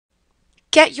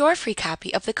Get your free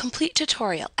copy of the complete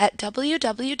tutorial at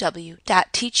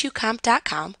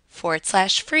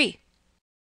www.teachucomp.com/free.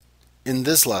 In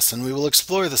this lesson, we will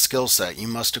explore the skill set you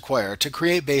must acquire to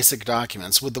create basic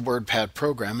documents with the WordPad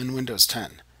program in Windows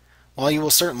 10. While you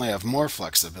will certainly have more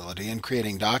flexibility in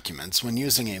creating documents when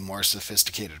using a more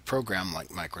sophisticated program like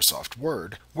Microsoft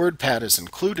Word, WordPad is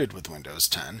included with Windows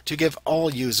 10 to give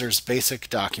all users basic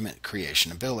document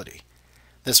creation ability.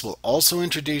 This will also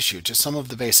introduce you to some of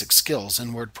the basic skills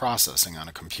in word processing on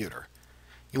a computer.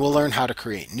 You will learn how to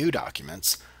create new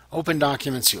documents, open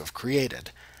documents you have created,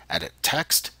 edit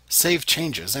text, save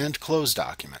changes, and close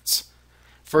documents.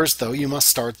 First, though, you must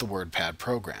start the WordPad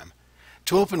program.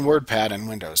 To open WordPad in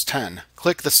Windows 10,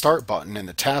 click the Start button in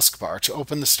the taskbar to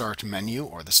open the Start menu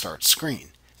or the Start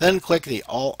screen. Then click the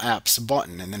All Apps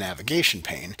button in the navigation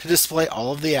pane to display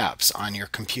all of the apps on your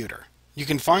computer. You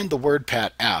can find the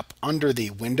WordPad app under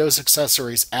the Windows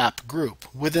Accessories app group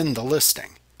within the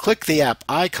listing. Click the app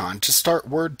icon to start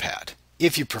WordPad.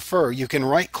 If you prefer, you can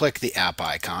right-click the app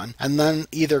icon and then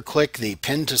either click the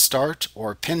Pin to Start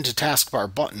or Pin to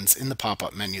Taskbar buttons in the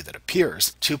pop-up menu that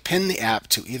appears to pin the app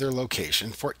to either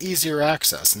location for easier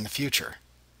access in the future.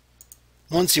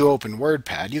 Once you open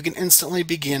WordPad, you can instantly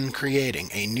begin creating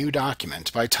a new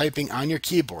document by typing on your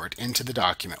keyboard into the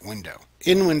document window.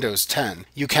 In Windows 10,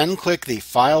 you can click the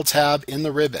File tab in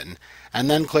the ribbon and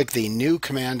then click the New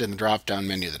command in the drop-down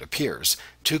menu that appears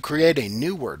to create a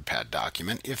new WordPad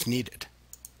document if needed.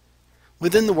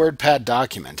 Within the WordPad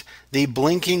document, the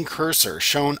blinking cursor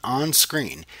shown on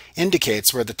screen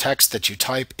indicates where the text that you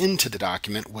type into the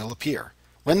document will appear.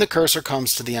 When the cursor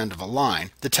comes to the end of a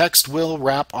line, the text will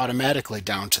wrap automatically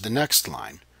down to the next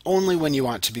line. Only when you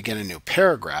want to begin a new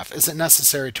paragraph is it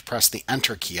necessary to press the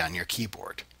Enter key on your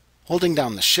keyboard. Holding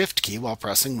down the Shift key while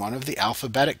pressing one of the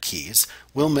alphabetic keys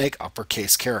will make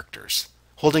uppercase characters.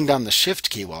 Holding down the Shift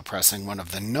key while pressing one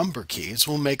of the number keys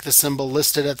will make the symbol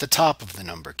listed at the top of the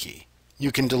number key.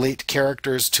 You can delete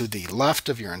characters to the left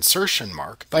of your insertion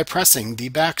mark by pressing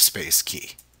the backspace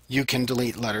key. You can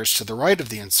delete letters to the right of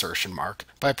the insertion mark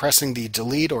by pressing the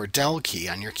Delete or Del key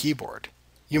on your keyboard.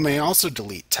 You may also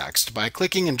delete text by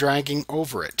clicking and dragging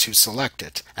over it to select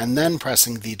it, and then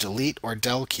pressing the Delete or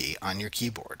Del key on your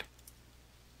keyboard.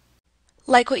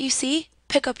 Like what you see?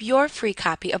 Pick up your free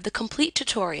copy of the complete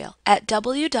tutorial at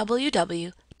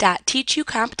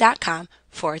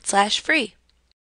www.teachucomp.com/free.